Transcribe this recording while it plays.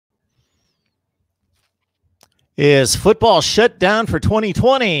Is football shut down for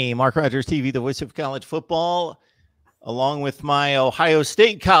 2020? Mark Rogers TV, the voice of college football, along with my Ohio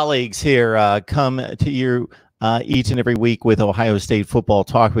State colleagues here, come to you each and every week with Ohio State football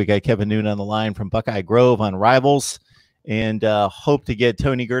talk. We got Kevin Noon on the line from Buckeye Grove on Rivals, and hope to get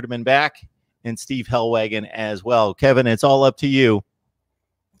Tony Gerdeman back and Steve Hellwagon as well. Kevin, it's all up to you.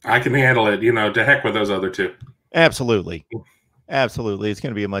 I can handle it. You know, to heck with those other two. Absolutely. Absolutely. It's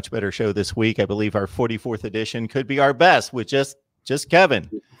going to be a much better show this week. I believe our 44th edition could be our best with just Kevin.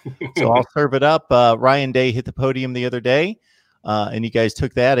 So I'll serve it up. Ryan Day hit the podium the other day, and you guys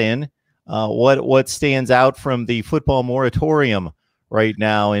took that in. What stands out from the football moratorium right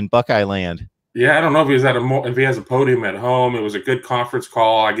now in Buckeye land? Yeah, I don't know if he has a podium at home. It was a good conference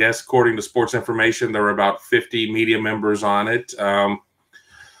call, I guess. According to Sports Information, there were about 50 media members on it.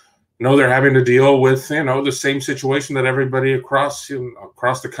 They're having to deal with, the same situation that everybody across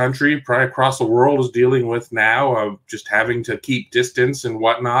the country, probably across the world, is dealing with now, of just having to keep distance and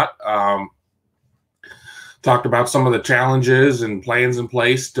whatnot. Talked about some of the challenges and plans in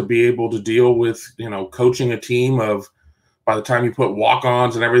place to be able to deal with, coaching a team of, by the time you put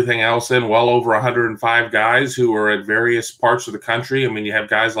walk-ons and everything else in, well over 105 guys who are at various parts of the country. I mean, you have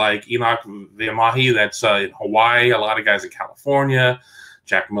guys like Enoch Viamahi, that's in Hawaii, a lot of guys in California,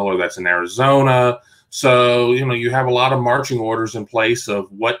 Jack Miller, that's in Arizona. So, you have a lot of marching orders in place of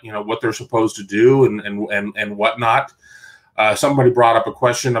what they're supposed to do and whatnot. Somebody brought up a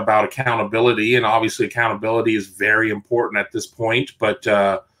question about accountability, and obviously accountability is very important at this point. But,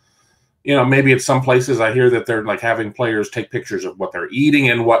 maybe at some places I hear that they're like having players take pictures of what they're eating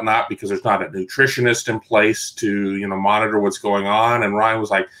and whatnot because there's not a nutritionist in place to, monitor what's going on. And Ryan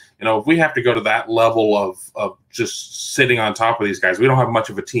was like, if we have to go to that level of just sitting on top of these guys, we don't have much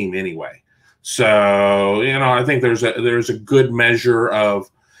of a team anyway. So, I think there's a good measure of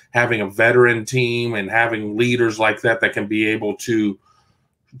having a veteran team and having leaders like that can be able to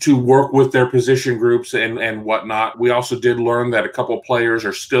work with their position groups and whatnot. We also did learn that a couple of players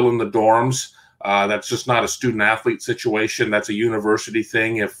are still in the dorms. That's just not a student athlete situation. That's a university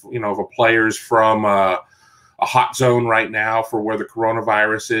thing. If a player's from a hot zone right now for where the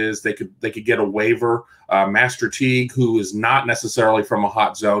coronavirus is, they could get a waiver. Master Teague, who is not necessarily from a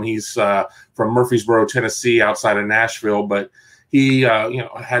hot zone, he's from Murfreesboro, Tennessee, outside of Nashville, but he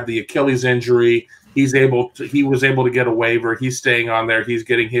had the Achilles injury. He was able to get a waiver. He's staying on there. He's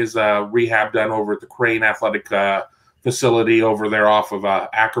getting his rehab done over at the Crane Athletic facility over there off of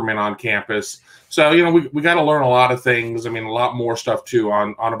Ackerman on campus. So, we got to learn a lot of things. I mean, a lot more stuff too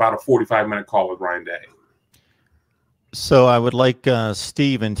on about a 45-minute call with Ryan Day. So I would like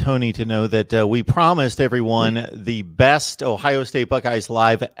Steve and Tony to know that we promised everyone the best Ohio State Buckeyes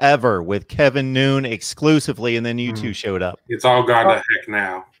live ever with Kevin Noon exclusively, and then you two showed up. It's all gone to heck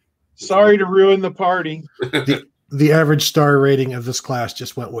now. Sorry to ruin the party. The average star rating of this class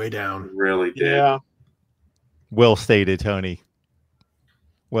just went way down. Really did. Yeah. Well stated, Tony.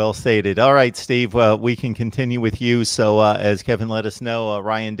 Well stated. All right, Steve, we can continue with you. So as Kevin let us know,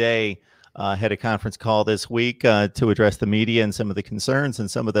 Ryan Day had a conference call this week to address the media and some of the concerns and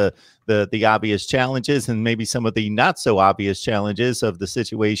some of the obvious challenges and maybe some of the not so obvious challenges of the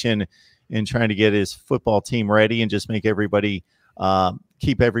situation in trying to get his football team ready and just make everybody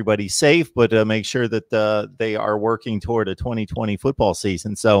keep everybody safe, but make sure that they are working toward a 2020 football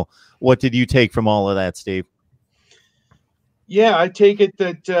season. So what did you take from all of that, Steve? Yeah, I take it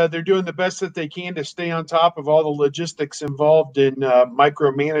that they're doing the best that they can to stay on top of all the logistics involved in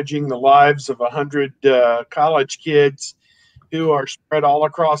micromanaging the lives of 100 college kids who are spread all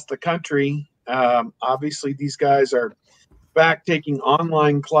across the country. Obviously, these guys are back taking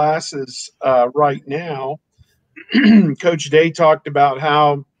online classes right now. Coach Day talked about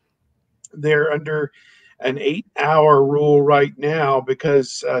how they're under an 8-hour rule right now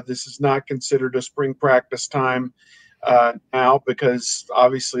because this is not considered a spring practice time now, because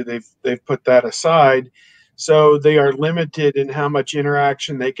obviously they've put that aside. So they are limited in how much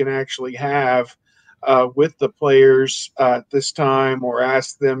interaction they can actually have with the players at this time, or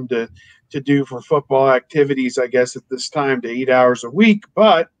ask them to do for football activities, I guess, at this time, to 8 hours a week.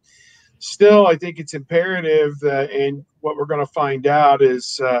 But still, I think it's imperative and what we're going to find out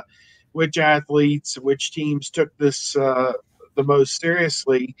is which athletes, which teams took this the most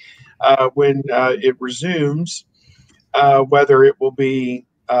seriously when it resumes, whether it will be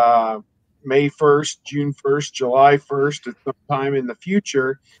May 1st, June 1st, July 1st, at some time in the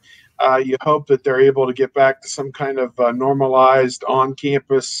future. You hope that they're able to get back to some kind of normalized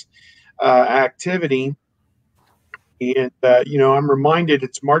on-campus activity. And, I'm reminded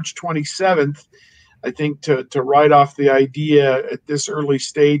it's March 27th, I think, to write off the idea at this early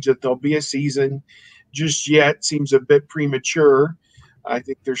stage that there'll be a season just yet. Seems a bit premature. I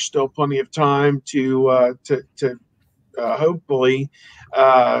think there's still plenty of time to hopefully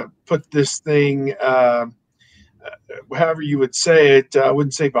put this thing, however you would say it. I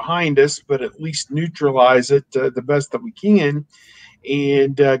wouldn't say behind us, but at least neutralize it the best that we can,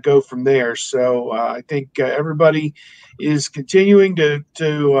 and go from there. So I think everybody is continuing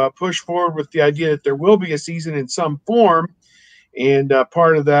to push forward with the idea that there will be a season in some form, and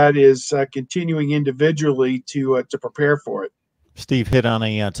part of that is continuing individually to prepare for it. Steve hit on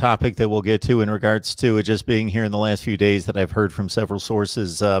a topic that we'll get to in regards to it just being here in the last few days that I've heard from several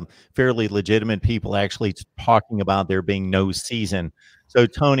sources, fairly legitimate people actually talking about there being no season. So,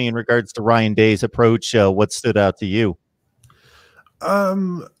 Tony, in regards to Ryan Day's approach, what stood out to you?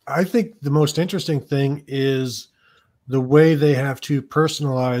 I think the most interesting thing is the way they have to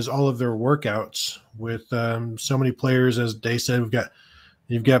personalize all of their workouts with so many players. As Day said,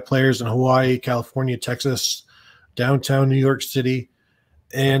 you've got players in Hawaii, California, Texas, downtown New York City,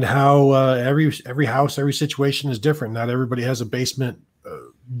 and how every house, every situation is different. Not everybody has a basement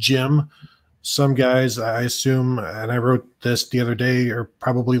gym. Some guys, I assume, and I wrote this the other day, are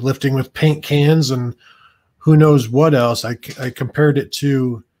probably lifting with paint cans and who knows what else. I compared it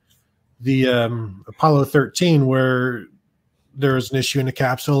to the Apollo 13, where there was an issue in the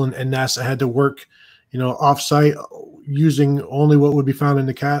capsule, and NASA had to work, off-site using only what would be found in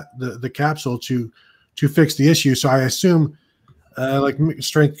the capsule to fix the issue. So I assume, like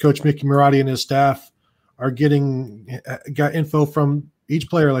strength coach Mickey Marotti and his staff are got info from each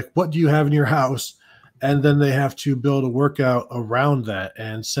player, like what do you have in your house, and then they have to build a workout around that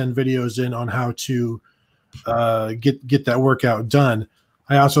and send videos in on how to get that workout done.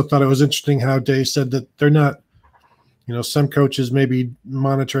 I also thought it was interesting how Dave said that they're not, some coaches may be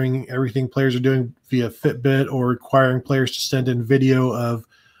monitoring everything players are doing via Fitbit or requiring players to send in video of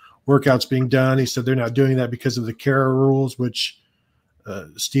workouts being done. He said they're not doing that because of the CARA rules, which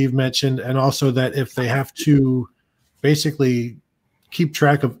Steve mentioned, and also that if they have to basically keep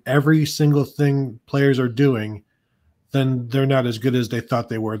track of every single thing players are doing, then they're not as good as they thought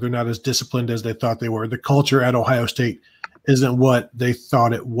they were. They're not as disciplined as they thought they were. The culture at Ohio State isn't what they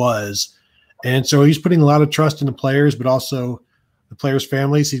thought it was. And so he's putting a lot of trust in the players, but also the players'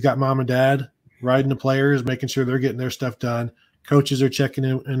 families. He's got mom and dad riding the players, making sure they're getting their stuff done. Coaches are checking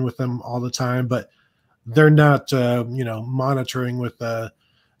in with them all the time, but they're not, monitoring with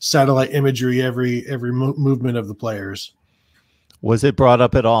satellite imagery every movement of the players. Was it brought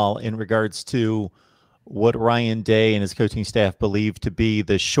up at all in regards to what Ryan Day and his coaching staff believed to be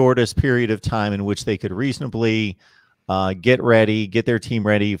the shortest period of time in which they could reasonably get their team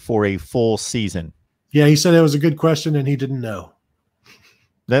ready for a full season? Yeah, he said it was a good question and he didn't know.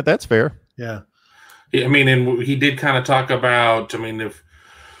 That's fair. Yeah. I mean, and he did kind of talk about, if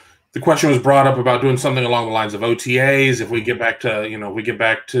the question was brought up about doing something along the lines of OTAs, if we get back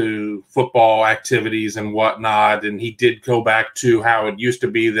to, football activities and whatnot, and he did go back to how it used to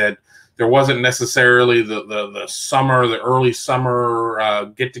be that there wasn't necessarily the summer, the early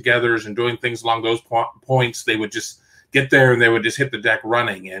summer get-togethers and doing things along those points. They would just get there and they would just hit the deck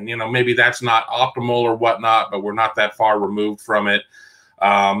running. And, maybe that's not optimal or whatnot, but we're not that far removed from it.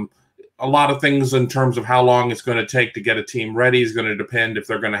 A lot of things in terms of how long it's going to take to get a team ready is going to depend if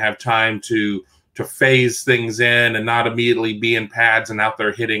they're going to have time to phase things in and not immediately be in pads and out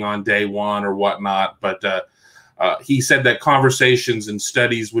there hitting on day one or whatnot. But he said that conversations and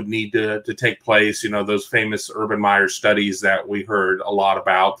studies would need to take place, those famous Urban Meyer studies that we heard a lot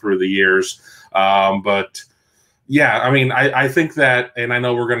about through the years. But yeah, I think that, and I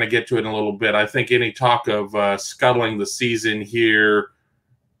know we're going to get to it in a little bit, I think any talk of scuttling the season here,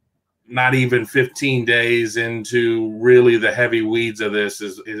 not even 15 days into really the heavy weeds of this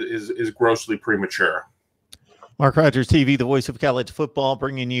is grossly premature. MarkRogersTV, the voice of college football,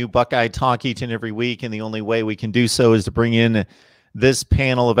 bringing you Buckeye talk each and every week. And the only way we can do so is to bring in this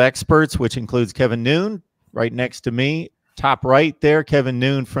panel of experts, which includes Kevin Noon right next to me, top right there. Kevin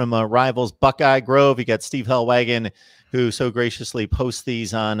Noon from Rivals Buckeye Grove. You got Steve Hellwagon, who so graciously posts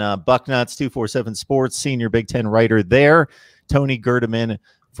these on Bucknuts 247 Sports, senior Big Ten writer there. Tony Gerdeman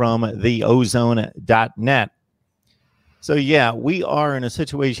from theozone.net. So, yeah, we are in a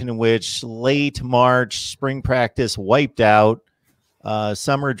situation in which late March, spring practice wiped out,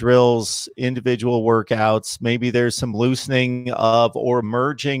 summer drills, individual workouts. Maybe there's some loosening of or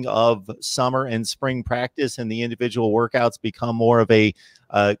merging of summer and spring practice, and the individual workouts become more of a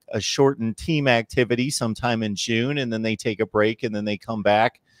shortened team activity sometime in June, and then they take a break, and then they come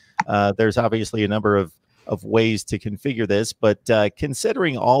back. There's obviously a number of of ways to configure this. But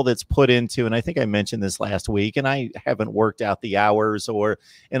considering all that's put into, and I think I mentioned this last week, and I haven't worked out the hours,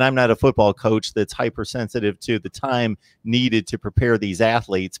 and I'm not a football coach that's hypersensitive to the time needed to prepare these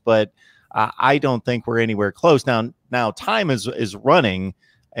athletes, but I don't think we're anywhere close. Now time is running,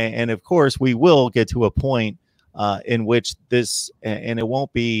 and of course we will get to a point in which this, and it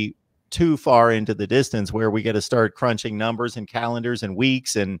won't be too far into the distance, where we got to start crunching numbers and calendars and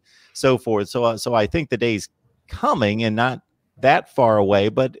weeks and so forth. So I think the day's coming and not that far away,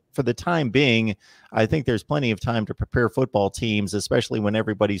 but for the time being, I think there's plenty of time to prepare football teams, especially when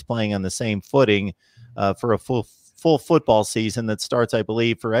everybody's playing on the same footing for a full football season that starts, I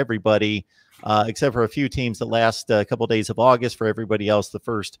believe, for everybody, except for a few teams, the last couple days of August. For everybody else, the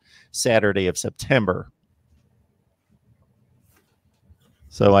first Saturday of September.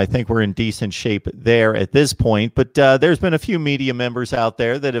 So I think we're in decent shape there at this point. But there's been a few media members out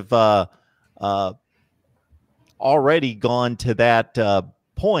there that have already gone to that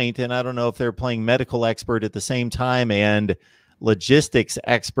point, and I don't know if they're playing medical expert at the same time and logistics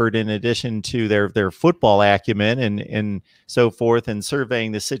expert in addition to their football acumen and so forth, and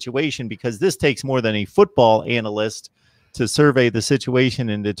surveying the situation, because this takes more than a football analyst to survey the situation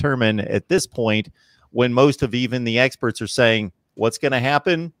and determine at this point, when most of even the experts are saying, what's going to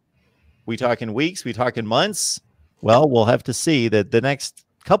happen? We talking weeks? We talking months? Well, we'll have to see. That the next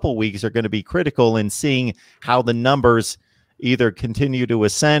couple weeks are going to be critical in seeing how the numbers either continue to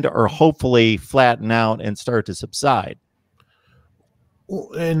ascend or hopefully flatten out and start to subside.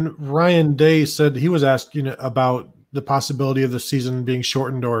 And Ryan Day said, he was asked, about the possibility of the season being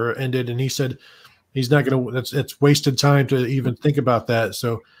shortened or ended, and he said he's not going to. It's wasted time to even think about that.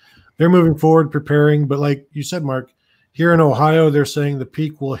 So they're moving forward, preparing. But like you said, Mark, here in Ohio, they're saying the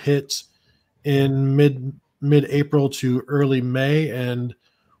peak will hit in mid-April to early May, and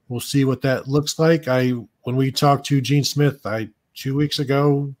we'll see what that looks like. When we talked to Gene Smith 2.5 weeks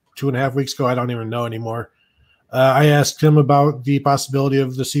ago, I don't even know anymore. I asked him about the possibility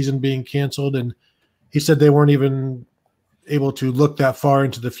of the season being canceled, and he said they weren't even able to look that far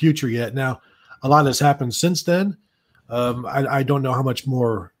into the future yet. Now, a lot has happened since then. I don't know how much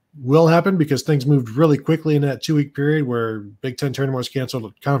more will happen, because things moved really quickly in that 2-week period where Big Ten tournament was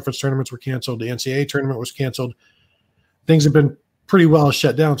canceled, conference tournaments were canceled, the NCAA tournament was canceled. Things have been pretty well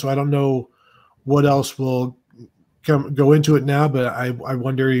shut down, so I don't know what else will go into it now, but I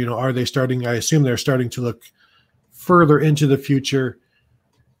wonder, are they starting? I assume they're starting to look further into the future,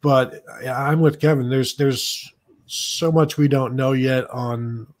 but I'm with Kevin. There's so much we don't know yet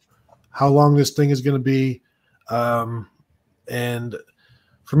on how long this thing is going to be, and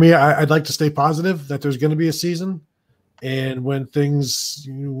for me, I'd like to stay positive that there's going to be a season. And when things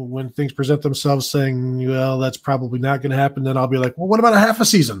present themselves saying, well, that's probably not going to happen, then I'll be like, well, what about a half a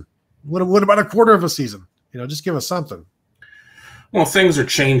season? What about a quarter of a season? Just give us something. Well, things are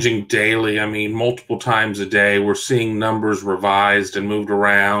changing daily. I mean, multiple times a day, we're seeing numbers revised and moved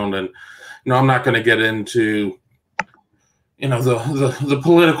around. And, I'm not going to get into the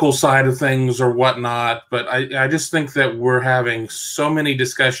political side of things or whatnot, but I just think that we're having so many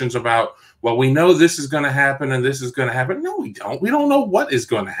discussions about, well, we know this is going to happen and this is going to happen. No, we don't. We don't know what is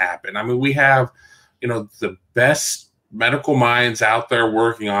going to happen. I mean, we have, the best medical minds out there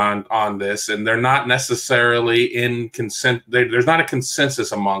working on this, and they're not necessarily in consent. There's not a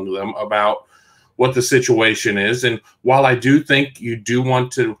consensus among them about what the situation is. And while I do think you do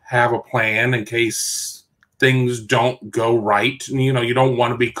want to have a plan in case things don't go right, you don't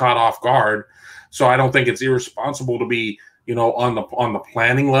want to be caught off guard. So I don't think it's irresponsible to be, on the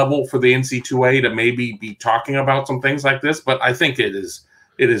planning level for the NC2A to maybe be talking about some things like this. But I think it is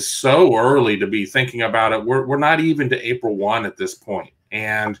so early to be thinking about it. We're not even to April 1 at this point.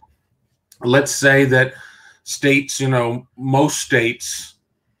 And let's say that states, most states,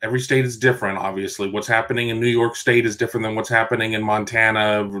 every state is different, obviously. What's happening in New York State is different than what's happening in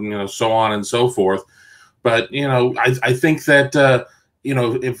Montana, so on and so forth. But, I think that,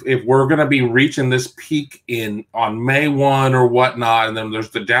 if we're going to be reaching this peak on May 1 or whatnot, and then there's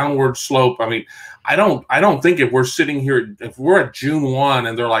the downward slope. I mean, I don't think if we're sitting here, if we're at June 1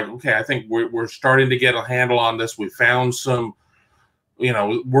 and they're like, okay, I think we're starting to get a handle on this. We found some,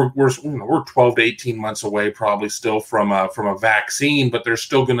 we're 12 to 18 months away probably still from a vaccine, but there's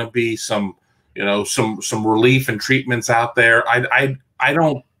still going to be some relief and treatments out there. I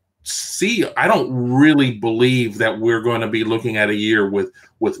don't really believe that we're going to be looking at a year with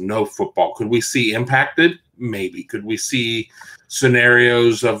no football. Could we see impacted? Maybe. Could we see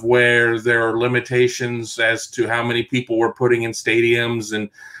scenarios of where there are limitations as to how many people we're putting in stadiums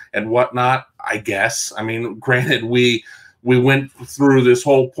and whatnot? I guess. I mean, granted, we we went through this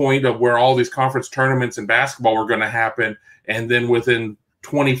whole point of where all these conference tournaments in basketball were going to happen. And then within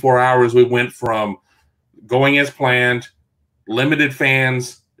 24 hours, we went from going as planned, limited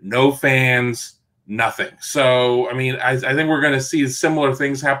fans, no fans, nothing. So, I mean, I think we're going to see similar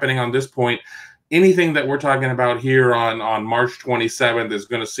things happening on this point. Anything that we're talking about here on March 27th is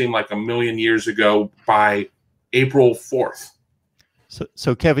going to seem like a million years ago by April 4th.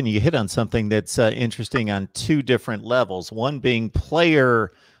 So Kevin, you hit on something that's interesting on two different levels. One being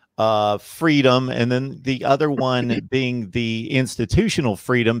player freedom, and then the other one being the institutional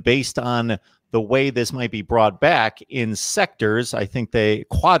freedom based on the way this might be brought back in sectors. I think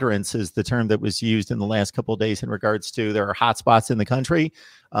quadrants is the term that was used in the last couple of days in regards to there are hot spots in the country,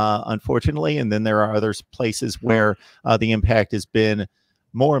 unfortunately, and then there are other places where the impact has been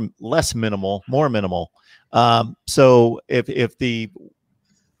more minimal. So if the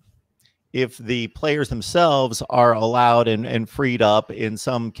players themselves are allowed and freed up in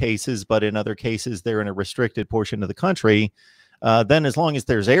some cases, but in other cases they're in a restricted portion of the country, then as long as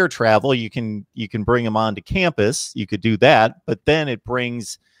there's air travel, you can bring them onto campus. You could do that, but then it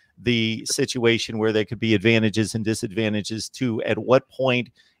brings the situation where there could be advantages and disadvantages to at what point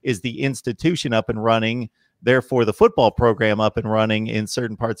is the institution up and running, therefore the football program up and running in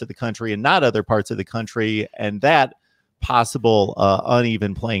certain parts of the country and not other parts of the country, and that possible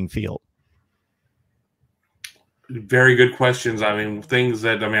uneven playing field. Very good questions. I mean, things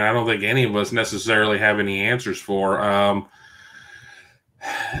that, I mean, I don't think any of us necessarily have any answers for.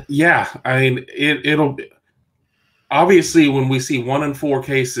 Yeah, I mean, it'll obviously when we see 1 in 4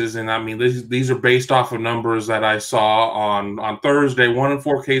 cases, and I mean, these are based off of numbers that I saw on Thursday. 1 in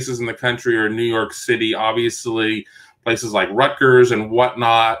 4 cases in the country are in New York City. Obviously, places like Rutgers and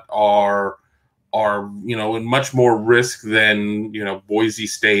whatnot are in much more risk than Boise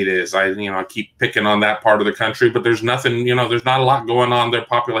State is. I keep picking on that part of the country, but there's nothing. There's not a lot going on. Their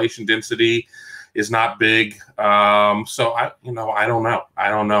population density is not big. So I don't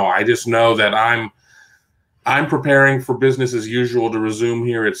know. I just know that I'm preparing for business as usual to resume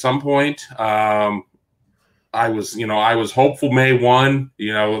here at some point. I was hopeful May 1.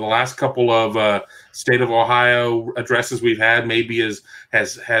 The last couple of state of Ohio addresses we've had maybe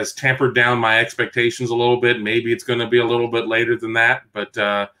has tampered down my expectations a little bit. Maybe it's going to be a little bit later than that, but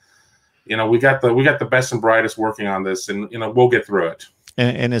we got the best and brightest working on this, and we'll get through it.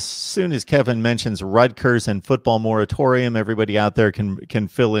 And as soon as Kevin mentions Rutgers and football moratorium, everybody out there can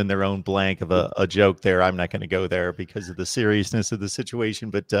fill in their own blank of a joke there. I'm not going to go there because of the seriousness of the situation,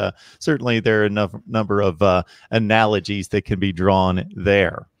 but certainly there are a number of analogies that can be drawn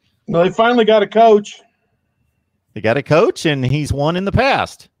there. Well, they finally got a coach. They got a coach, and he's won in the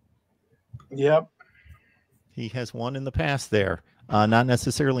past. Yep. He has won in the past there. Not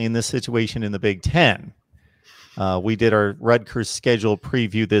necessarily in this situation in the Big Ten. We did our Rutgers schedule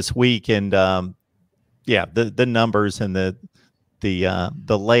preview this week, and yeah, the numbers and the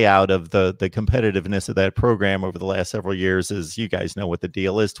layout of the competitiveness of that program over the last several years is, you guys know what the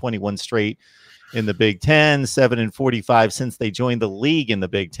deal is. 21 straight in the Big Ten, 7-45 since they joined the league in the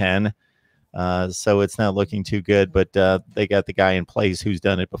Big Ten. So it's not looking too good, but they got the guy in place who's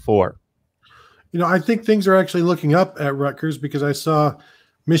done it before. I think things are actually looking up at Rutgers, because I saw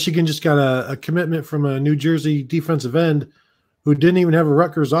Michigan just got a commitment from a New Jersey defensive end who didn't even have a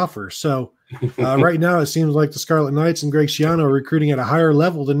Rutgers offer. So right now it seems like the Scarlet Knights and Greg Schiano are recruiting at a higher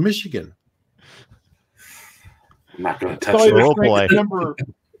level than Michigan. I'm not going to touch it. Oh boy. Number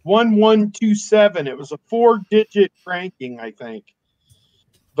 1127. It was a 4-digit ranking, I think.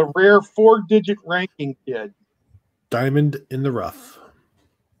 The rare 4-digit ranking kid. Diamond in the rough.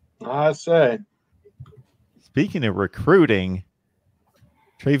 I say. Speaking of recruiting,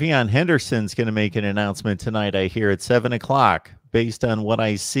 TREYVEYON Henderson's going to make an announcement tonight, I hear, at 7 o'clock, based on what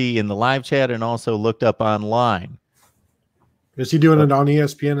I see in the live chat and also looked up online. Is he doing it on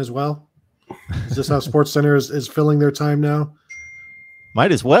ESPN as well? Is this how SportsCenter is filling their time now?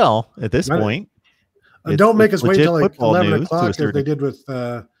 Might as well at this point. Don't make us wait until like 11 o'clock as certain... they did with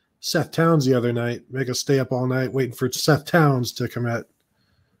Seth Towns the other night. Make us stay up all night waiting for Seth Towns to commit.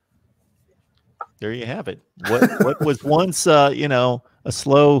 There you have it. What was once a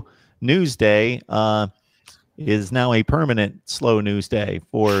slow news day is now a permanent slow news day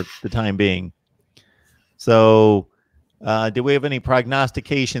for the time being. So do we have any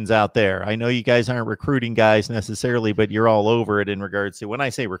prognostications out there? I know you guys aren't recruiting guys necessarily, but you're all over it in regards to, when I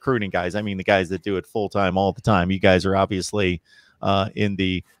say recruiting guys, I mean the guys that do it full time all the time. You guys are obviously in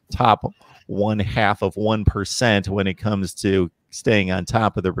the top 0.5% when it comes to staying on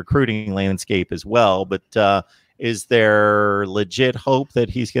top of the recruiting landscape as well. But is there legit hope that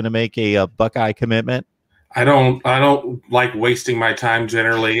he's going to make a Buckeye commitment? I don't like wasting my time.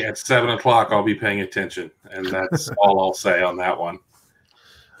 Generally, at 7 o'clock, I'll be paying attention, and that's all I'll say on that one.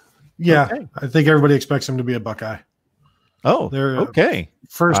 Yeah, okay. I think everybody expects him to be a Buckeye. Oh, they're okay.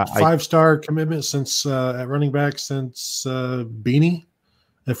 First 5-star commitment since at running back since Beanie,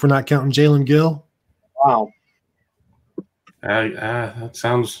 if we're not counting Jalen Gill. Wow, that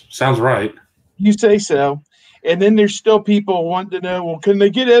sounds right. you say so. And then there's still people wanting to know, well, can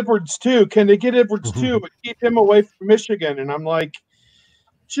they get Edwards too? Can they get Edwards too? But keep him away from Michigan. And I'm like,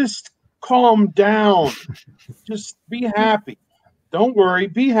 just calm down. Just be happy. Don't worry.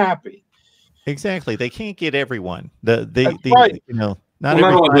 Be happy. Exactly. They can't get everyone. Right. You know, not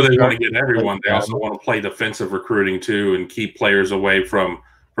only do they want to get everyone, they also want to play defensive recruiting too and keep players away from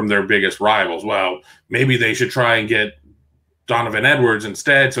their biggest rivals. Well, maybe they should try and get Donovan Edwards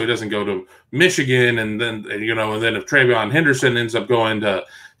instead, so he doesn't go to Michigan, and then if TREYVEYON Henderson ends up going to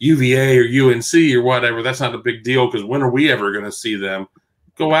UVA or UNC or whatever, that's not a big deal because when are we ever going to see them?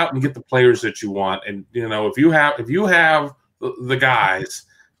 Go out and get the players that you want, and if you have the guys,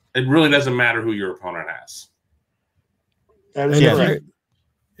 it really doesn't matter who your opponent has. That is correct.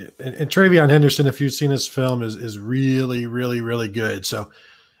 And TREYVEYON Henderson, if you've seen his film, is really, really, really good. So,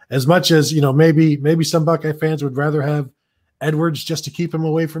 as much as maybe some Buckeye fans would rather have Edwards just to keep him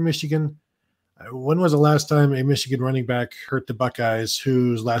away from Michigan. When was the last time a Michigan running back hurt the Buckeyes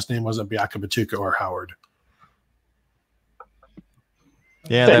whose last name wasn't Biakabatuka or Howard?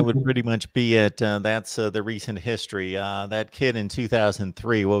 Yeah, that would pretty much be it. That's the recent history. That kid in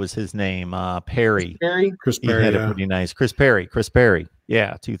 2003, what was his name? Perry. Chris Perry. He had a pretty nice. Chris Perry.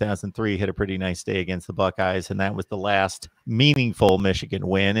 Yeah, 2003 hit a pretty nice day against the Buckeyes, and that was the last meaningful Michigan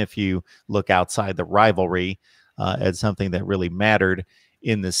win. If you look outside the rivalry, as something that really mattered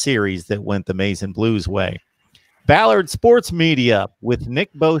in the series that went the Maize and Blues way. Ballard Sports Media with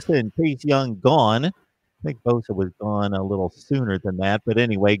Nick Bosa and Chase Young gone. Nick Bosa was gone a little sooner than that, but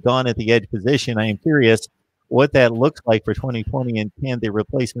anyway, gone at the edge position. I am curious what that looks like for 2020, and can the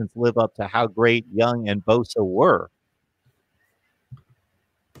replacements live up to how great Young and Bosa were?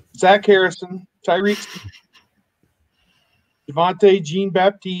 Zach Harrison, Tyreek, Devontae, Jean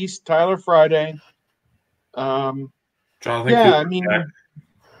Baptiste, Tyler Friday. I mean,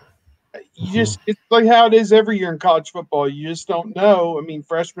 it's like how it is every year in college football. You just don't know. I mean,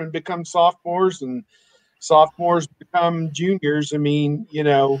 freshmen become sophomores and sophomores become juniors. I mean,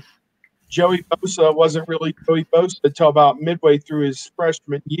 Joey Bosa wasn't really Joey Bosa until about midway through his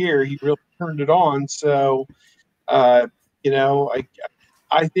freshman year. He really turned it on. So, I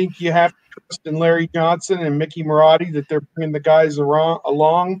think you have to trust in Larry Johnson and Mickey Marotti that they're bringing the guys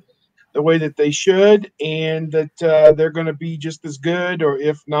along the way that they should, and that they're going to be just as good, or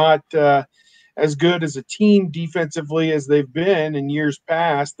if not as good as a team defensively as they've been in years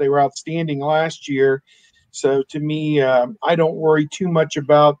past. They were outstanding last year. So to me, I don't worry too much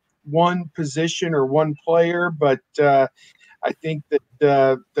about one position or one player, but I think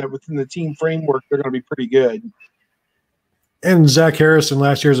that within the team framework, they're going to be pretty good. And Zach Harrison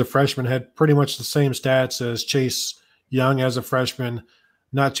last year as a freshman had pretty much the same stats as Chase Young as a freshman,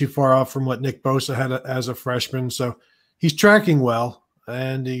 not too far off from what Nick Bosa had as a freshman. So he's tracking well.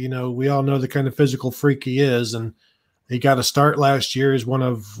 And, we all know the kind of physical freak he is. And he got a start last year. He's one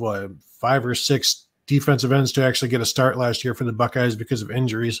of 5 or 6 defensive ends to actually get a start last year for the Buckeyes because of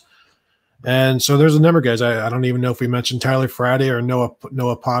injuries. And so there's a number of guys. I don't even know if we mentioned Tyler Friday or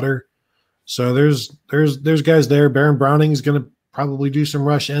Noah Potter. So there's guys there. Baron Browning is going to probably do some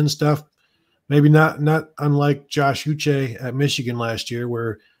rush end stuff. Maybe not unlike Josh Uche at Michigan last year,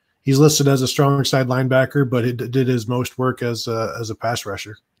 where he's listed as a strong side linebacker, but he did his most work as a pass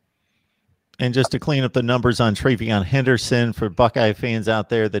rusher. And just to clean up the numbers on TREYVEYON Henderson for Buckeye fans out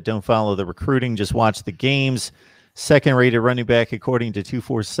there that don't follow the recruiting, just watch the games. Second-rated running back according to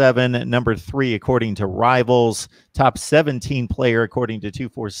 247, number 3 according to Rivals, top 17 player according to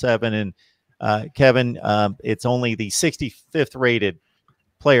 247, and Kevin, it's only the 65th rated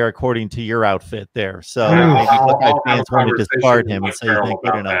player according to your outfit there. So maybe Buckeye fans want to discard him and say he's not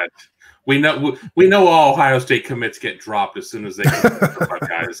good enough. We know all Ohio State commits get dropped as soon as they get the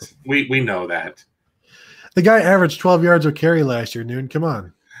Buckeyes. We know that. The guy averaged 12 yards of carry last year, Noon. Come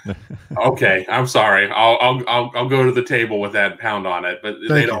on. Okay, I'm sorry. I'll go to the table with that pound on it, but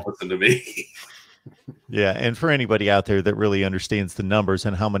they don't listen to me. Yeah, and for anybody out there that really understands the numbers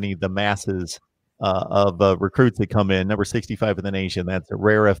and how many the masses of recruits that come in, number 65 in the nation, that's a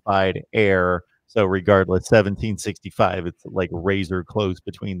rarefied air. So regardless, 1765, it's like razor close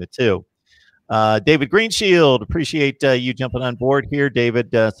between the two. David Greenshield, appreciate you jumping on board here.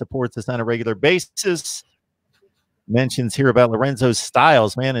 David supports us on a regular basis. mentions here about Lorenzo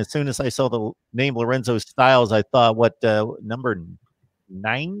Styles. Man, as soon as I saw the name Lorenzo Styles, I thought, what, number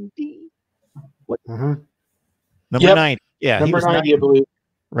 90? What? Mm-hmm. Number 90. Yeah, number he was 90, I believe.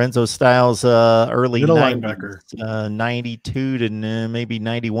 Lorenzo Styles, early Middle 90s, linebacker. 92 to maybe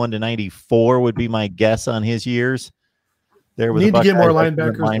 91 to 94 would be my guess on his years. There with Need to get more Buckeyes,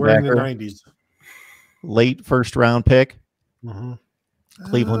 linebackers wearing the 90s. Late first round pick. Mm-hmm.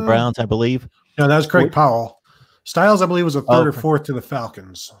 Cleveland Browns, I believe. No, that was Craig Powell. Styles, I believe, was a third or fourth to the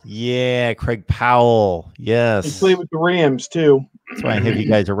Falcons. Yeah, Craig Powell. Yes. He played with the Rams, too. That's why I have you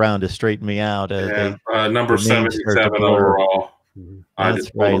guys around to straighten me out. Number 77 overall.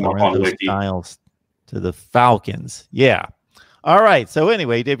 That's right, Lorenzo Styles to the Falcons. Yeah. All right. So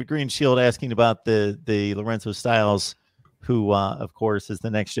anyway, David Greenshield asking about the Lorenzo Styles, who, of course, is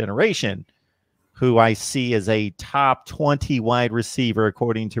the next generation, who I see as a top 20 wide receiver,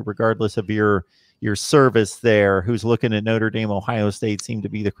 according to, regardless of your service there, who's looking at Notre Dame, Ohio State, seem to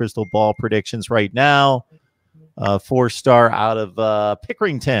be the crystal ball predictions right now. 4-star out of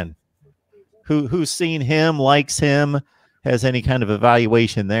Pickerington. Who's seen him, likes him, has any kind of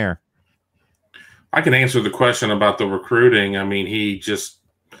evaluation there? I can answer the question about the recruiting. I mean, he just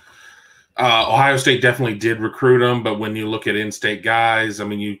Ohio State definitely did recruit him, but when you look at in-state guys, I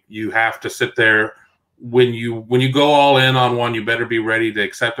mean, you have to sit there. When you go all in on one, you better be ready to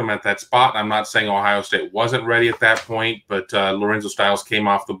accept him at that spot. I'm not saying Ohio State wasn't ready at that point, but Lorenzo Styles came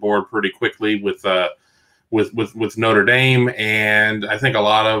off the board pretty quickly with Notre Dame, and I think a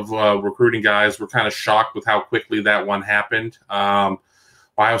lot of recruiting guys were kind of shocked with how quickly that one happened.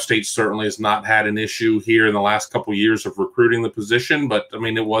 Ohio State certainly has not had an issue here in the last couple of years of recruiting the position, but I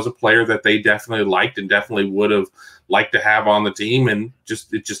mean, it was a player that they definitely liked and definitely would have liked to have on the team, and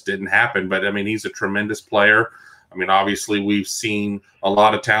it just didn't happen. But I mean, he's a tremendous player. I mean, obviously, we've seen a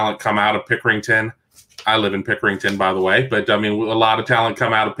lot of talent come out of Pickerington. I live in Pickerington, by the way, but I mean, a lot of talent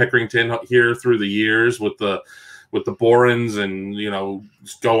come out of Pickerington here through the years with the Borens, and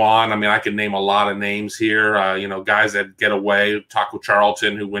just go on. I mean, I could name a lot of names here. Guys that get away, Taco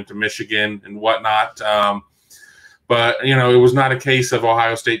Charlton, who went to Michigan and whatnot. But it was not a case of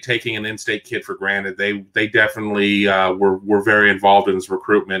Ohio State taking an in-state kid for granted. They definitely were very involved in his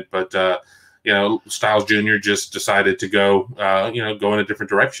recruitment. But Styles Jr. just decided to go in a different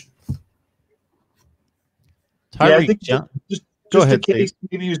direction. Yeah, I think just a case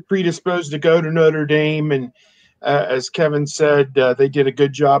maybe he was predisposed to go to Notre Dame, and as Kevin said, they did a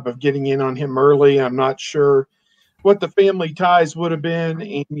good job of getting in on him early. I'm not sure what the family ties would have been.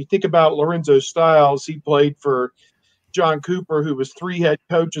 And you think about Lorenzo Styles, he played for John Cooper, who was 3 head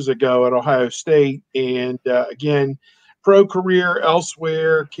coaches ago at Ohio State, and again, pro career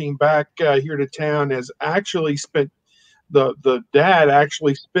elsewhere, came back here to town, has actually spent the dad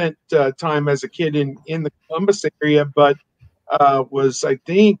actually spent time as a kid in the Columbus area, but was, I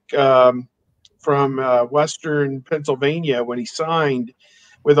think, from Western Pennsylvania when he signed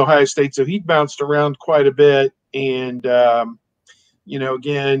with Ohio State. So he bounced around quite a bit, and again,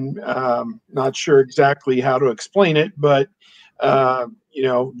 not sure exactly how to explain it, but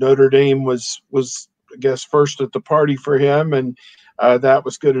Notre Dame was I guess first at the party for him, and that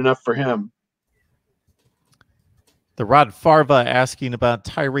was good enough for him. The Rod Farva asking about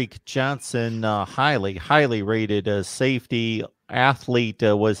Tyreek Johnson, highly rated safety athlete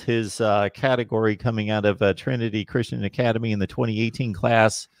was his category coming out of Trinity Christian Academy in the 2018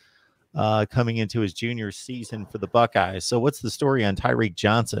 class, coming into his junior season for the Buckeyes. So what's the story on Tyreek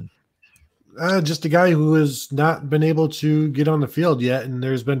Johnson? Just a guy who has not been able to get on the field yet, and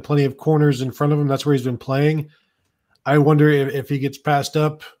there's been plenty of corners in front of him. That's where he's been playing. I wonder if he gets passed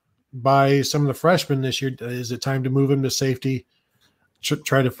up by some of the freshmen this year. Is it time to move him to safety?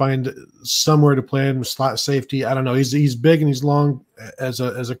 Try to find somewhere to play him, slot safety. I don't know. He's big and he's long as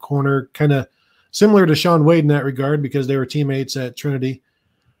a corner, kind of similar to Sean Wade in that regard because they were teammates at Trinity,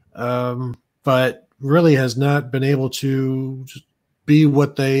 but really has not been able to be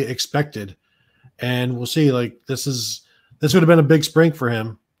what they expected. And we'll see. Like this would have been a big spring for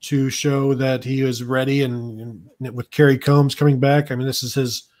him to show that he was ready. And with Kerry Combs coming back, I mean, this is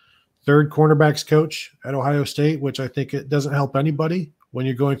his third cornerbacks coach at Ohio State, which I think it doesn't help anybody when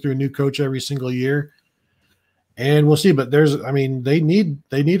you're going through a new coach every single year. And we'll see, but they need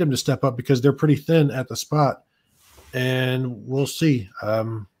him to step up because they're pretty thin at the spot, and we'll see.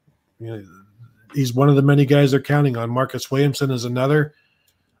 He's one of the many guys they're counting on. Marcus Williamson is another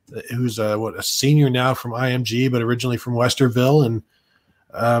who's a senior now from IMG, but originally from Westerville.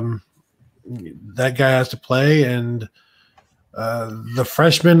 And that guy has to play, and the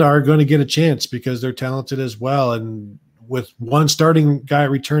freshmen are going to get a chance because they're talented as well. And with one starting guy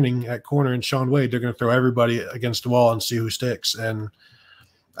returning at corner and Sean Wade, they're going to throw everybody against the wall and see who sticks. And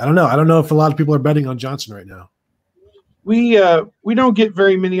I don't know. I don't know if a lot of people are betting on Johnson right now. We don't get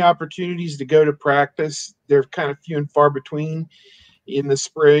very many opportunities to go to practice. They're kind of few and far between in the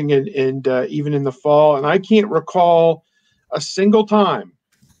spring and even in the fall. And I can't recall a single time,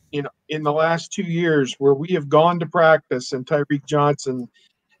 in the last 2 years where we have gone to practice and Tyreek Johnson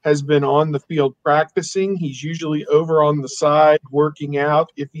has been on the field practicing. He's usually over on the side working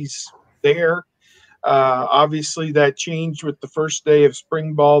out if he's there. Obviously, that changed with the first day of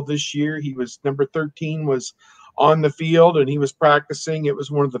spring ball this year. He was number 13 was on the field and he was practicing. It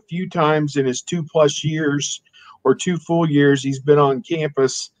was one of the few times in his 2+ years or 2 full years he's been on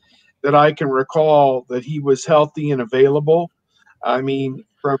campus that I can recall that he was healthy and available. I mean,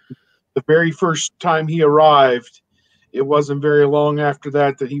 from the very first time he arrived, it wasn't very long after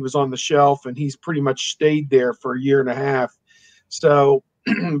that he was on the shelf, and he's pretty much stayed there for a year and a half. So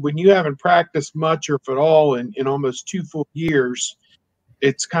when you haven't practiced much or if at all in almost 2 full years,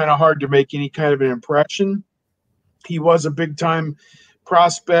 it's kind of hard to make any kind of an impression. He was a big-time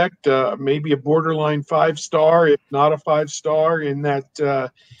prospect, maybe a borderline 5-star, if not a 5-star in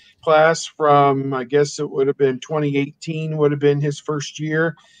that class from, I guess it would have been 2018 would have been his first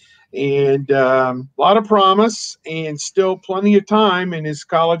year. And a lot of promise and still plenty of time in his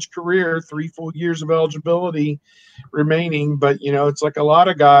college career, 3 full years of eligibility remaining. But, it's like a lot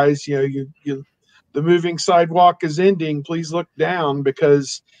of guys, the moving sidewalk is ending. Please look down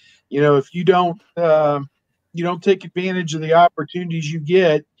because, if you don't take advantage of the opportunities you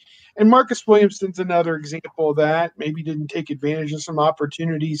get. And Marcus Williamson's another example of that. Maybe didn't take advantage of some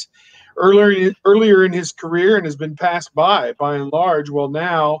opportunities earlier in his career and has been passed by and large. Well,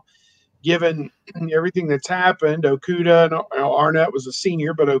 now, given everything that's happened, Okudah and Arnett was a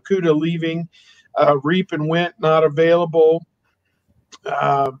senior, but Okudah leaving, Reap and Went not available,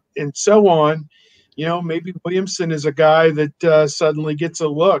 and so on. Maybe Williamson is a guy that suddenly gets a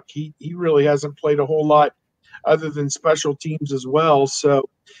look. He really hasn't played a whole lot other than special teams as well. So,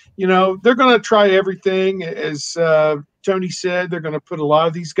 they're going to try everything. As Tony said, they're going to put a lot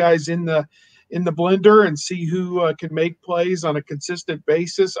of these guys in the blender and see who can make plays on a consistent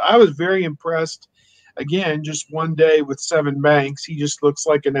basis. I was very impressed, again, just one day with Seven Banks. He just looks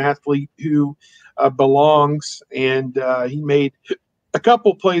like an athlete who belongs, and he made a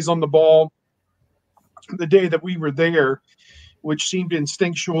couple plays on the ball the day that we were there, which seemed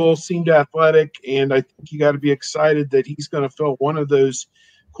instinctual, seemed athletic, and I think you got to be excited that he's going to fill one of those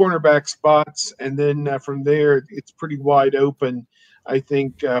cornerback spots, and then from there it's pretty wide open, I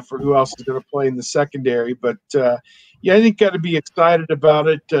think, for who else is going to play in the secondary. But, I think got to be excited about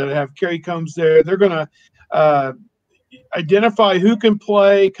it, have Kerry Combs there. They're going to identify who can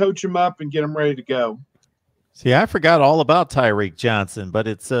play, coach them up, and get them ready to go. See, I forgot all about Tyreek Johnson, but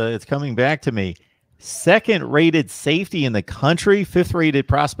it's coming back to me. 2nd-rated safety in the country, 5th-rated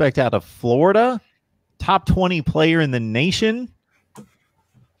prospect out of Florida, top 20 player in the nation.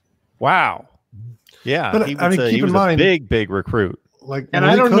 Wow. Yeah, but he was a big recruit. And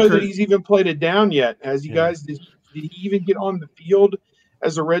I don't know that he's even played it down yet. As you guys, did he even get on the field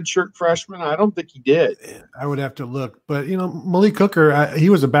as a redshirt freshman? I don't think he did. I would have to look. But, Malik Hooker,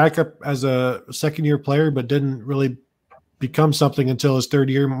 he was a backup as a second-year player, but didn't really become something until his 3rd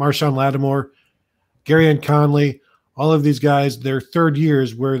year. Marshawn Lattimore, Gary and Conley, all of these guys, their 3rd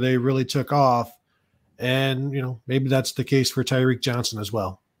years where they really took off. And, maybe that's the case for Tyreek Johnson as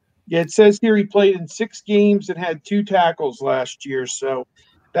well. Yeah, it says here he played in 6 games and had 2 tackles last year. So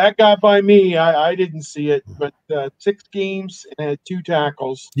that got by me. I didn't see it, but 6 games and had 2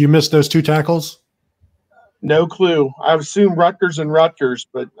 tackles. You missed those 2 tackles? No clue. I assume Rutgers,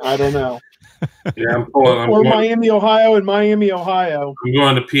 but I don't know. Yeah, Miami, Ohio, and Miami, Ohio. I'm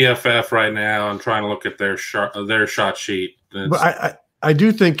going to PFF right now. I'm trying to look at their shot sheet. But I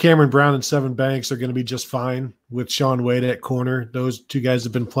do think Cameron Brown and Seven Banks are going to be just fine with Sean Wade at corner. Those 2 guys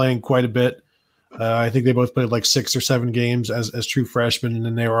have been playing quite a bit. I think they both played like 6 or 7 games as true freshmen, and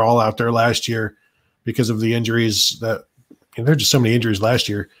then they were all out there last year because of the injuries. There are just so many injuries last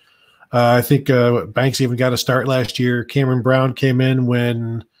year. I think Banks even got a start last year. Cameron Brown came in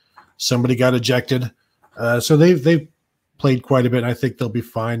when somebody got ejected. So they've played quite a bit, and I think they'll be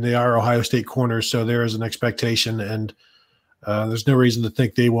fine. They are Ohio State corners, so there is an expectation, and there's no reason to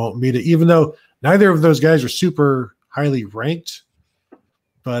think they won't meet it, even though neither of those guys are super highly ranked.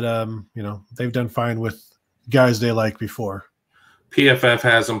 But, they've done fine with guys they like before. PFF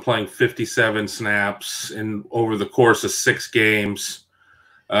has them playing 57 snaps over the course of 6 games.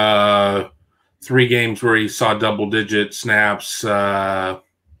 3 games where he saw double-digit snaps.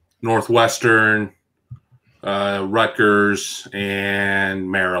 Northwestern, Rutgers, and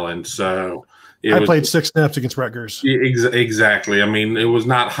Maryland. So I played 6 snaps against Rutgers. Exactly. I mean, it was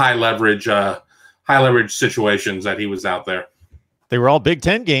not high leverage situations that he was out there. They were all Big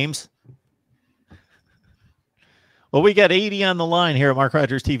Ten games. Well, we got 80 on the line here at Mark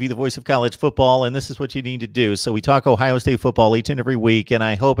Rogers TV, the voice of college football, and this is what you need to do. So we talk Ohio State football each and every week, and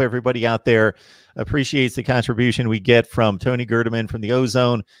I hope everybody out there appreciates the contribution we get from Tony Gerdeman from the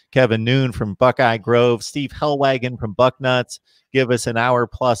Ozone, Kevin Noon from Buckeye Grove, Steve Hellwagon from Bucknuts. Give us an hour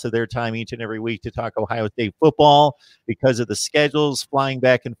plus of their time each and every week to talk Ohio State football because of the schedules flying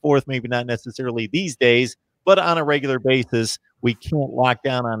back and forth, maybe not necessarily these days, but on a regular basis. We can't lock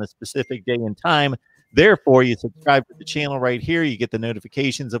down on a specific day and time. Therefore, you subscribe to the channel right here. You get the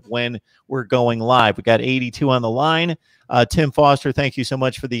notifications of when we're going live. We got 82 on the line. Tim Foster, thank you so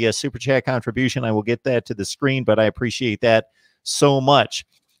much for the Super Chat contribution. I will get that to the screen, but I appreciate that so much.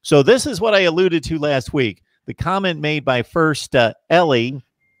 So this is what I alluded to last week. The comment made by first Ellie,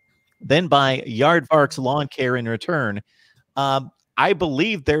 then by Yardvark's Lawn Care in return. I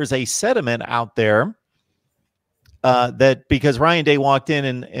believe there's a sentiment out there that because Ryan Day walked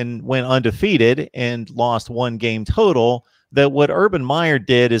in and went undefeated and lost 1 game total, that what Urban Meyer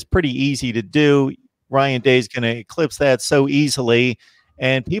did is pretty easy to do. Ryan Day's going to eclipse that so easily,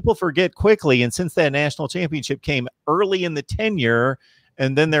 and people forget quickly. And since that national championship came early in the tenure,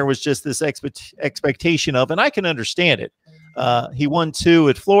 and then there was just this expectation of, and I can understand it. He won 2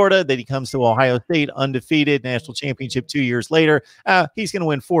 at Florida, then he comes to Ohio State undefeated, national championship 2 years later. He's going to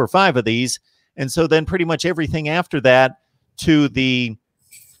win 4 or 5 of these. And so then pretty much everything after that to the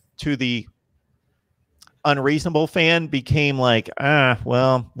unreasonable fan became like,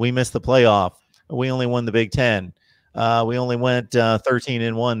 well, we missed the playoff. We only won the Big Ten. We only went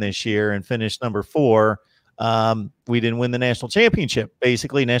 13-1 this year and finished number 4. We didn't win the national championship,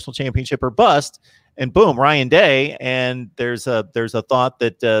 basically national championship or bust. And boom, Ryan Day. And there's a thought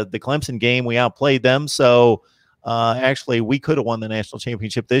that the Clemson game, we outplayed them. So actually, we could have won the national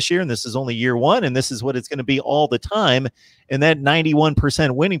championship this year, and this is only year 1, and this is what it's going to be all the time. And that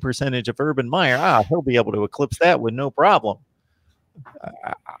 91% winning percentage of Urban Meyer, he'll be able to eclipse that with no problem.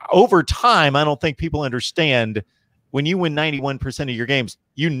 Over time, I don't think people understand when you win 91% of your games,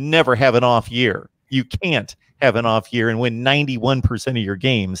 you never have an off year. You can't have an off year and win 91% of your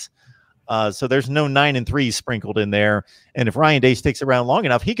games. So there's no 9-3 sprinkled in there. And if Ryan Day sticks around long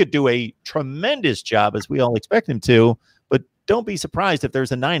enough, he could do a tremendous job as we all expect him to. But don't be surprised if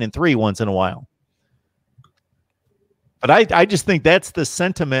there's a 9-3 once in a while. But I just think that's the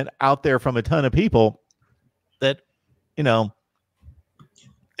sentiment out there from a ton of people that, and I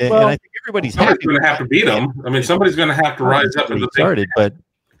think everybody's going to have to beat them. I mean, somebody's going to have to rise up and started. But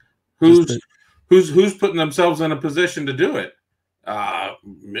who's putting themselves in a position to do it?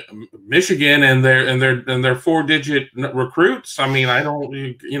 Michigan and their 4-digit recruits. I mean, I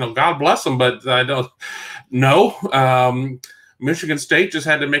don't, God bless them, but I don't know. Michigan State just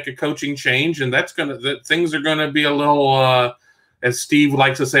had to make a coaching change, and things are gonna be a little, as Steve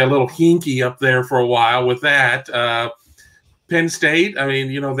likes to say, a little hinky up there for a while with that. Penn State, I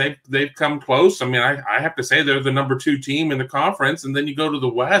mean, they've come close. I mean, I have to say they're the number 2 team in the conference, and then you go to the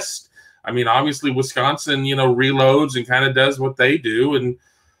West. I mean, obviously Wisconsin, reloads and kind of does what they do. And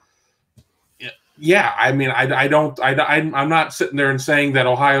yeah, I mean, I'm not sitting there and saying that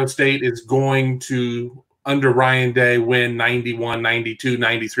Ohio State is going to, under Ryan Day, win 91, 92,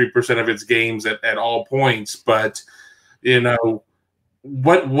 93% of its games at all points. But,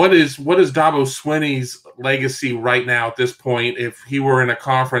 what is Dabo Swinney's legacy right now at this point if he were in a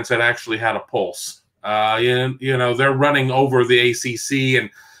conference that actually had a pulse? They're running over the ACC,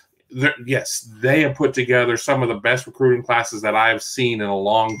 and yes, they have put together some of the best recruiting classes that I've seen in a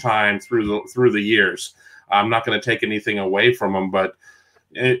long time through the years. I'm not going to take anything away from them, but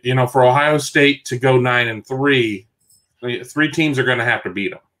for Ohio State to go 9-3, 3 teams are going to have to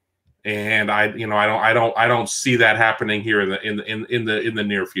beat them, and I don't see that happening here in the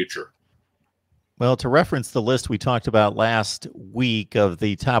near future. Well, to reference the list we talked about last week of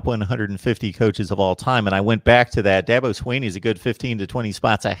the top 150 coaches of all time, and I went back to that, Dabo Swinney is a good 15 to 20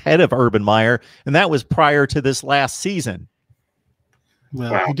 spots ahead of Urban Meyer, and that was prior to this last season.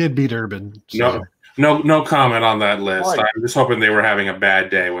 Well, wow. He did beat Urban. So. No comment on that list. Right. I'm just hoping they were having a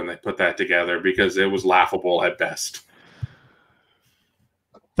bad day when they put that together because it was laughable at best.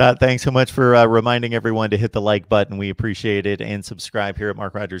 Thanks so much for reminding everyone to hit the like button. We appreciate it. And subscribe here at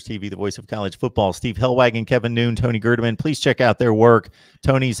Mark Rogers TV, the voice of college football. Steve Hellwagon, Kevin Noon, Tony Gerdeman. Please check out their work.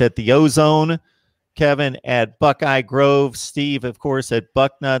 Tony's at the Ozone, Kevin at Buckeye Grove, Steve, of course, at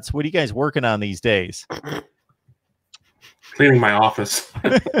Bucknuts. What are you guys working on these days? Cleaning my office.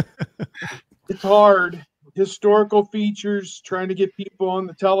 It's hard. historical features, trying to get people on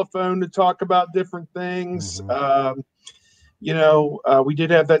the telephone to talk about different things. We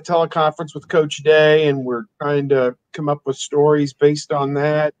did have that teleconference with Coach Day, and we're trying to come up with stories based on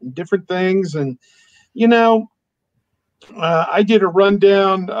that and different things. And, I did a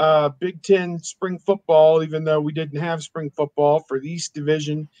rundown Big Ten spring football, even though we didn't have spring football, for the East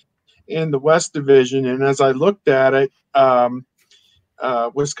Division and the West Division. And as I looked at it,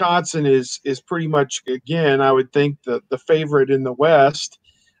 Wisconsin is pretty much, again, I would think the favorite in the West,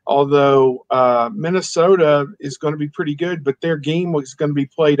 although Minnesota is going to be pretty good, but their game was going to be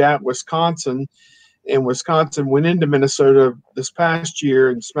played at Wisconsin, and Wisconsin went into Minnesota this past year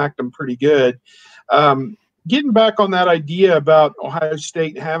and smacked them pretty good. Getting back on that idea about Ohio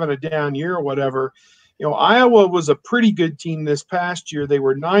State having a down year or whatever, Iowa was a pretty good team this past year. They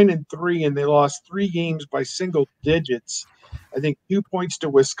were 9-3, and they lost 3 games by single digits. I think 2 points to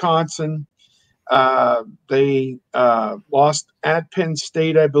Wisconsin. They lost at Penn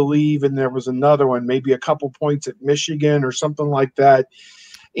State, I believe, and there was another one, maybe a couple points at Michigan or something like that.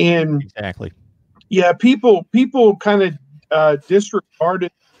 And exactly, yeah, people kind of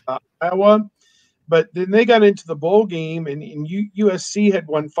disregarded Iowa, but then they got into the bowl game, and USC had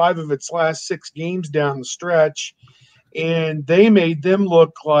won 5 of its last 6 games down the stretch, and they made them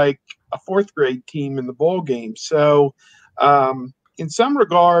look like a 4th grade team in the bowl game. So in some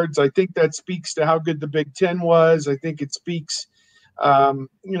regards, I think that speaks to how good the Big Ten was. I think it speaks, however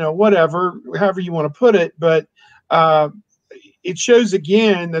you want to put it, but it shows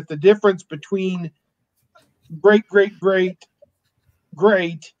again that the difference between great,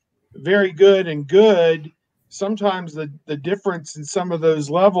 very good, and good, sometimes the difference in some of those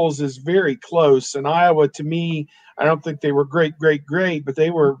levels is very close. And Iowa, to me, I don't think they were great, but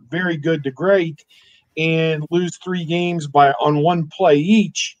they were very good to great, and lose 3 games on 1 play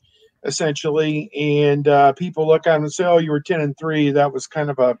each, essentially. And people look at them and say, "Oh, you were 10-3. That was kind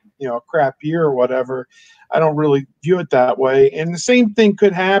of a crap year or whatever." I don't really view it that way. And the same thing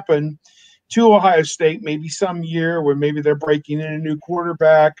could happen to Ohio State, maybe some year where maybe they're breaking in a new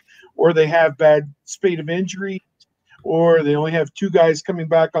quarterback, or they have bad spate of injury, or they only have 2 guys coming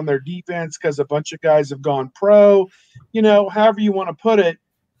back on their defense because a bunch of guys have gone pro. However you want to put it,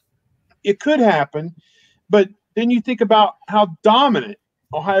 it could happen. But then you think about how dominant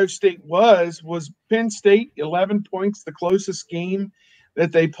Ohio State was Penn State, 11 points, the closest game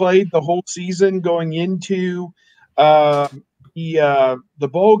that they played the whole season going into the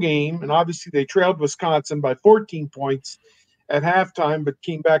bowl game. And obviously they trailed Wisconsin by 14 points at halftime, but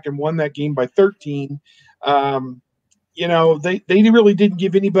came back and won that game by 13. They really didn't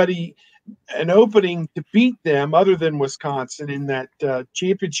give anybody an opening to beat them other than Wisconsin in that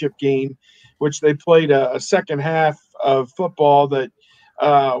championship game, which they played a second half of football that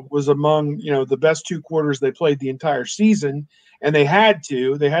was among the best 2 quarters they played the entire season. And they had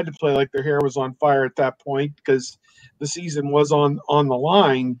to play like their hair was on fire at that point because the season was on the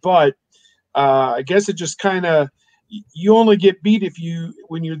line. But I guess it just kind of, you only get beat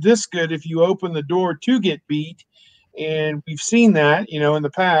when you're this good, if you open the door to get beat. And we've seen that, in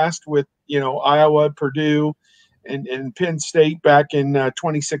the past with, Iowa, Purdue, and Penn State back in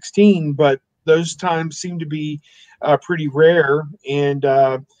 2016. But those times seem to be pretty rare. And,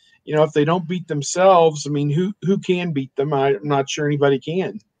 if they don't beat themselves, I mean, who can beat them? I'm not sure anybody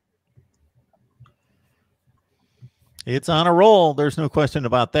can. It's on a roll. There's no question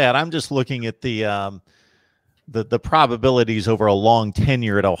about that. I'm just looking at the probabilities over a long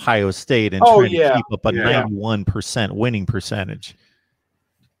tenure at Ohio State and trying to keep up a 91% winning percentage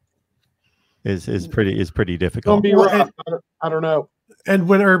is pretty difficult. I don't know. And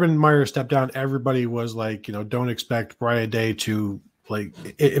when Urban Meyer stepped down, everybody was like, don't expect Ryan Day to I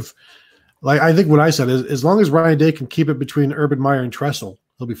think what I said is, as long as Ryan Day can keep it between Urban Meyer and Tressel,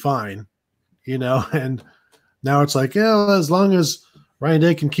 he'll be fine. And now it's like, as long as Ryan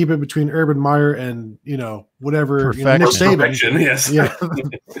Day can keep it between Urban Meyer and whatever Nick Saban, yes,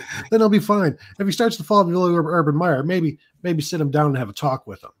 then he'll be fine. If he starts to fall below Urban Meyer, maybe sit him down and have a talk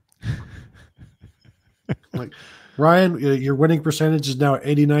with him. Like, Ryan, your winning percentage is now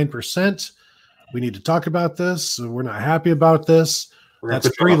 89%. We need to talk about this. We're not happy about this.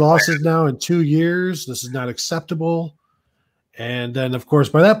 That's 3 losses now in 2 years. This is not acceptable. And then, of course,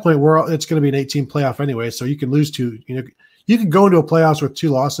 by that point, it's going to be an 18 playoff anyway. So you can lose 2. You can go into a playoffs with 2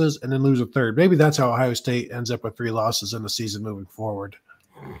 losses and then lose a third. Maybe that's how Ohio State ends up with 3 losses in the season moving forward.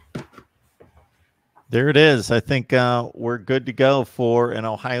 There it is. I think we're good to go for an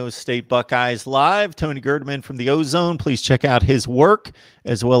Ohio State Buckeyes Live. Tony Girdman from the Ozone. Please check out his work,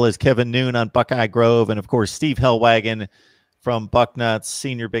 as well as Kevin Noon on Buckeye Grove. And, of course, Steve Hellwagon from Bucknuts,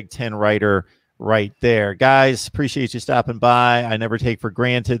 senior Big Ten writer, right there. Guys, appreciate you stopping by. I never take for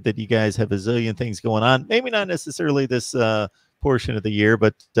granted that you guys have a zillion things going on. Maybe not necessarily this portion of the year,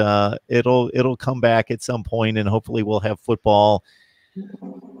 but it'll come back at some point, and hopefully we'll have football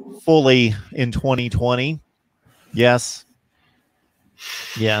fully in 2020. Yes.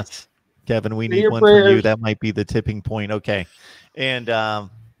 Kevin, we need one from you. That might be the tipping point. Okay. And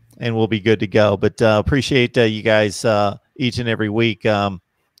we'll be good to go. But appreciate you guys each and every week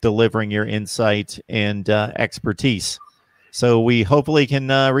delivering your insight and expertise. So we hopefully can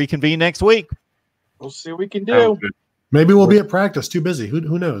reconvene next week. We'll see what we can do. Maybe we'll be at practice. Too busy.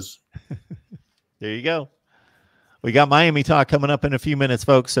 Who knows? There you go. We got Miami Talk coming up in a few minutes,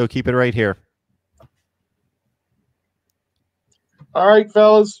 folks. So keep it right here. All right,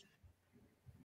 fellas.